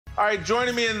All right,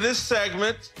 joining me in this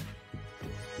segment,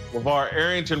 LaVar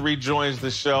Arrington rejoins the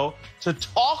show to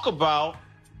talk about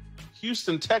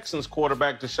Houston Texans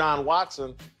quarterback Deshaun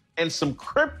Watson and some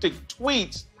cryptic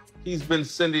tweets he's been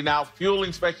sending out,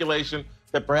 fueling speculation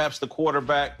that perhaps the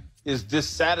quarterback is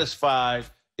dissatisfied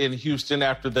in Houston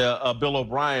after the Bill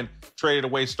O'Brien traded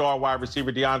away star wide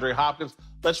receiver DeAndre Hopkins.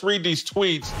 Let's read these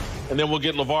tweets, and then we'll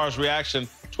get LaVar's reaction.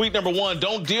 Tweet number 1,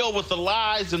 don't deal with the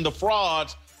lies and the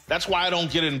frauds. That's why I don't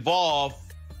get involved.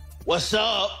 What's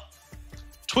up?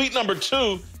 Tweet number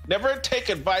 2, never take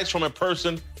advice from a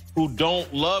person who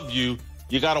don't love you.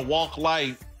 You got to walk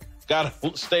light, got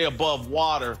to stay above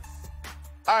water.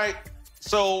 All right,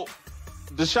 so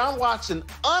Deshaun Watson,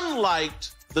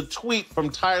 unliked the tweet from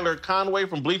Tyler Conway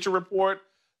from Bleacher Report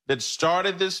that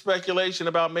started this speculation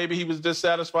about maybe he was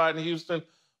dissatisfied in Houston,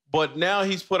 but now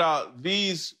he's put out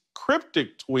these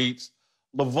cryptic tweets.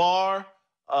 LaVar,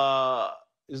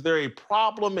 is there a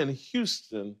problem in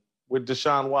Houston with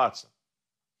Deshaun Watson?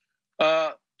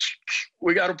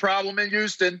 We got a problem in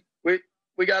Houston.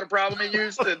 We got a problem in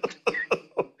Houston.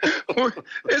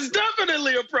 It's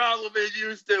definitely a problem in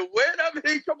Houston.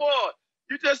 Come on.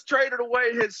 You just traded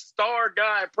away his star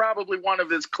guy, probably one of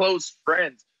his close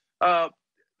friends.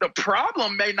 The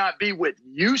problem may not be with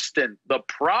Houston. The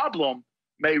problem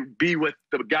may be with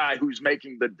the guy who's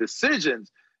making the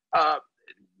decisions.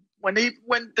 When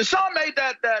Deshaun made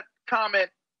that comment,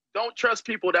 don't trust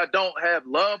people that don't have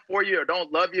love for you or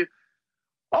don't love you.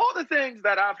 All the things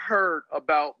that I've heard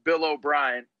about Bill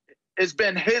O'Brien has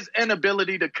been his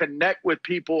inability to connect with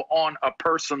people on a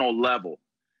personal level.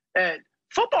 And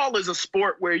football is a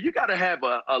sport where you got to have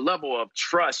a level of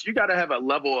trust. You got to have a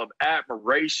level of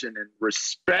admiration and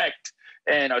respect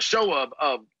and a show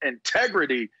of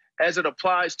integrity as it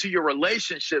applies to your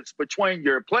relationships between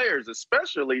your players,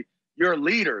 especially your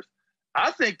leaders.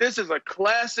 I think this is a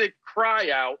classic cry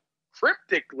out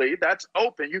cryptically that's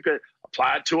open. You could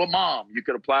apply it to a mom. You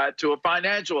could apply it to a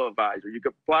financial advisor. You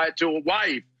could apply it to a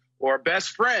wife or a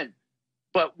best friend.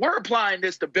 But we're applying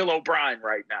this to Bill O'Brien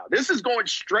right now. This is going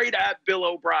straight at Bill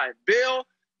O'Brien. Bill,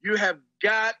 you have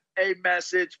got a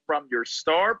message from your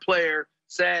star player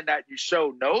saying that you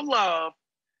show no love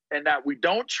and that we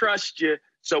don't trust you.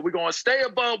 So we're going to stay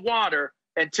above water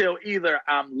until either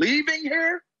I'm leaving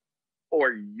here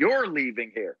or you're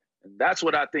leaving here. And that's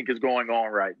what I think is going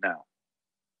on right now.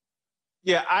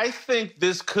 Yeah, I think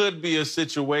this could be a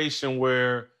situation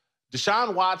where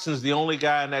Deshaun Watson's the only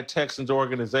guy in that Texans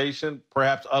organization,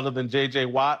 perhaps other than J.J.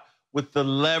 Watt, with the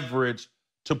leverage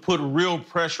to put real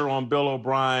pressure on Bill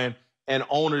O'Brien and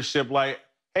ownership. Like,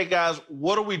 hey, guys,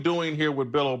 what are we doing here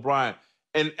with Bill O'Brien?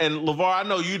 And LaVar, I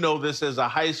know you know this as a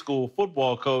high school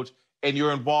football coach and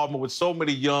your involvement with so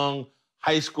many young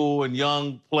high school and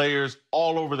young players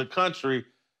all over the country.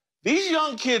 These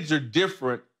young kids are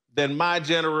different than my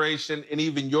generation and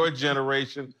even your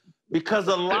generation because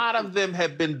a lot of them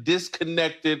have been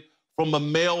disconnected from a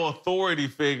male authority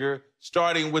figure,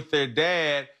 starting with their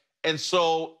dad. And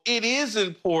so it is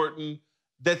important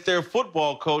that their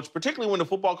football coach, particularly when the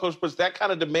football coach puts that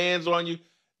kind of demands on you,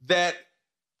 that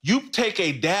you take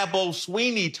a Dabo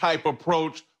Sweeney type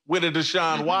approach with a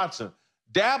Deshaun Watson.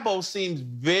 Dabo seems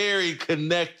very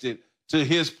connected to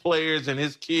his players and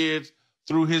his kids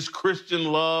through his Christian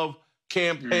love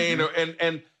campaign.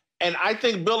 And I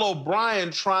think Bill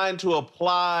O'Brien trying to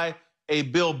apply a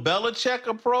Bill Belichick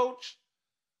approach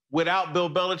without Bill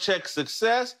Belichick's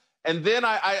success. And then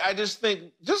I just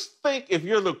think if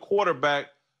you're the quarterback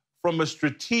from a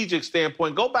strategic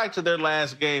standpoint, go back to their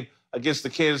last game against the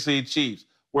Kansas City Chiefs,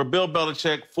 where Bill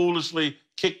Belichick foolishly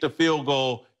kicked a field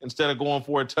goal instead of going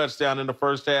for a touchdown in the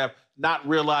first half, not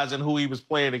realizing who he was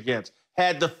playing against.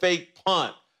 Had the fake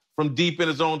punt from deep in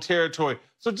his own territory.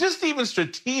 So just even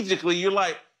strategically, you're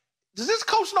like, does this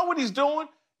coach know what he's doing?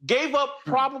 Gave up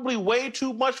probably way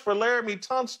too much for Laramie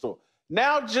Tunstall.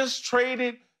 Now just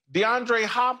traded DeAndre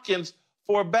Hopkins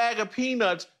for a bag of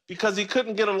peanuts because he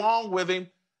couldn't get along with him.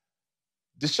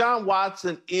 Deshaun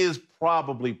Watson is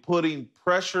probably putting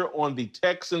pressure on the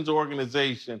Texans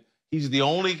organization. He's the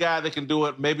only guy that can do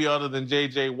it, maybe other than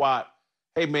J.J. Watt.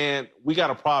 Hey, man, we got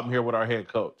a problem here with our head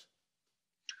coach.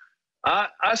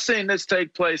 I seen this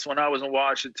take place when I was in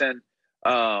Washington,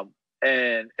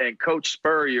 and Coach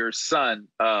Spurrier's son,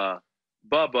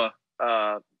 Bubba,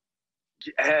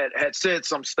 had said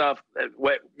some stuff.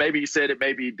 Maybe he said it,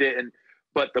 maybe he didn't.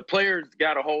 But the players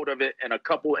got a hold of it, and a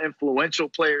couple influential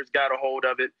players got a hold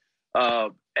of it,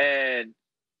 and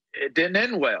it didn't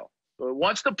end well. But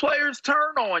once the players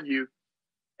turn on you,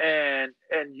 and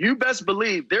you best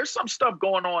believe there's some stuff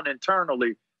going on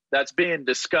internally that's being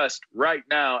discussed right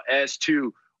now as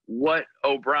to what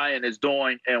O'Brien is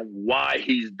doing and why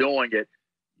he's doing it,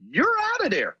 you're out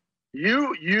of there.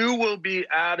 You will be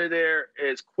out of there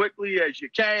as quickly as you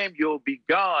came. You'll be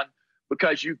gone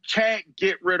because you can't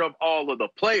get rid of all of the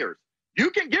players. You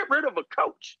can get rid of a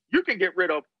coach. You can get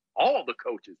rid of all the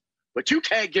coaches, but you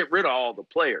can't get rid of all the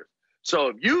players. So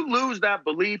if you lose that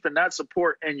belief and that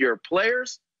support in your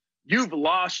players, you've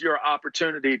lost your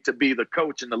opportunity to be the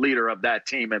coach and the leader of that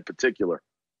team in particular.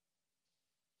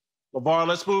 LaVar,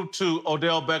 let's move to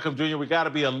Odell Beckham Jr. We got to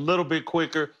be a little bit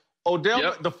quicker. The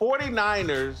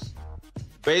 49ers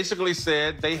basically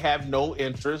said they have no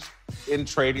interest in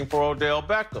trading for Odell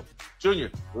Beckham Jr.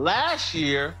 Last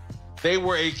year, they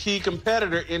were a key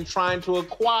competitor in trying to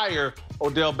acquire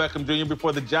Odell Beckham Jr.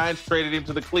 before the Giants traded him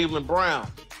to the Cleveland Browns.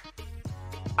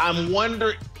 I'm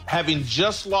wondering, having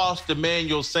just lost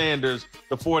Emmanuel Sanders,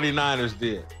 the 49ers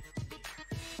did,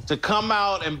 to come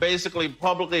out and basically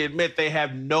publicly admit they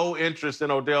have no interest in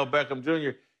Odell Beckham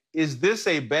Jr., is this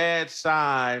a bad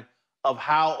sign of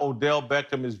how Odell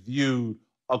Beckham is viewed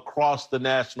across the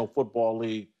National Football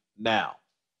League now?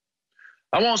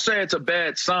 I won't say it's a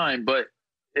bad sign, but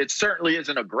it certainly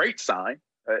isn't a great sign.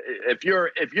 If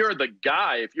you're the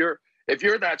guy, if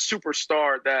you're that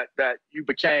superstar that you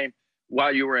became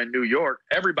while you were in New York,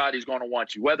 everybody's going to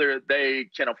want you, whether they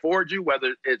can afford you,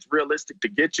 whether it's realistic to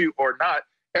get you or not.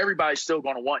 Everybody's still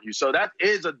going to want you. So that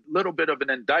is a little bit of an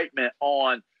indictment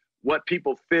on what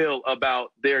people feel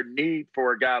about their need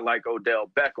for a guy like Odell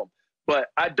Beckham. But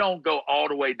I don't go all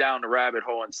the way down the rabbit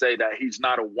hole and say that he's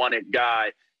not a wanted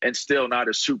guy and still not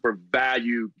a super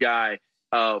valued guy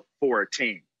for a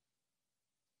team.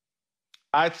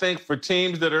 I think for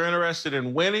teams that are interested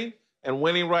in winning and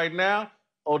winning right now,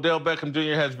 Odell Beckham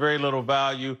Jr. has very little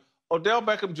value. Odell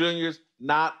Beckham Jr. is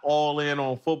not all in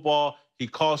on football. He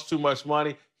costs too much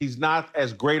money. He's not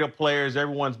as great a player as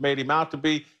everyone's made him out to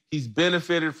be. He's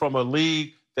benefited from a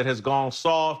league that has gone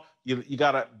soft. You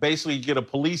got to basically get a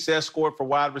police escort for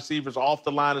wide receivers off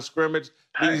the line of scrimmage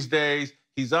these days.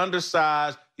 He's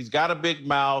undersized. He's got a big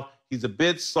mouth. He's a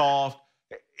bit soft.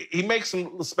 He makes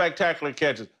some spectacular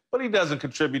catches, but he doesn't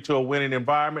contribute to a winning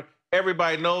environment.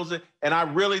 Everybody knows it. And I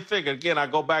really think, again, I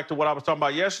go back to what I was talking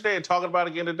about yesterday and talking about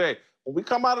again today. When we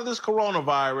come out of this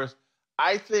coronavirus,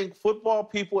 I think football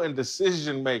people and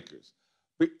decision makers,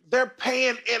 they're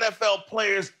paying NFL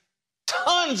players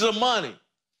tons of money.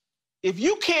 If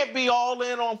you can't be all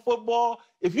in on football,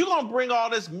 if you're going to bring all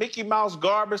this Mickey Mouse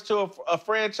garbage to a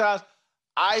franchise,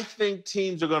 I think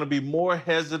teams are going to be more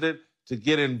hesitant to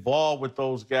get involved with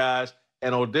those guys.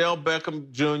 And Odell Beckham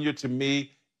Jr., to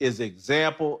me, is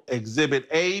exhibit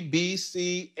A, B,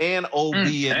 C, and O,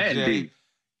 B, and J.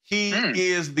 He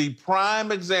is the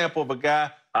prime example of a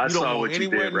guy you don't want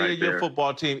anywhere near your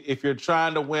football team if you're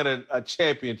trying to win a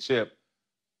championship.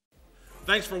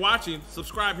 Thanks for watching.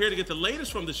 Subscribe here to get the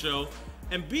latest from the show.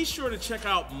 And be sure to check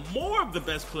out more of the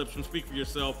best clips from Speak For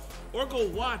Yourself or go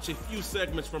watch a few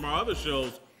segments from our other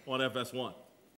shows on FS1.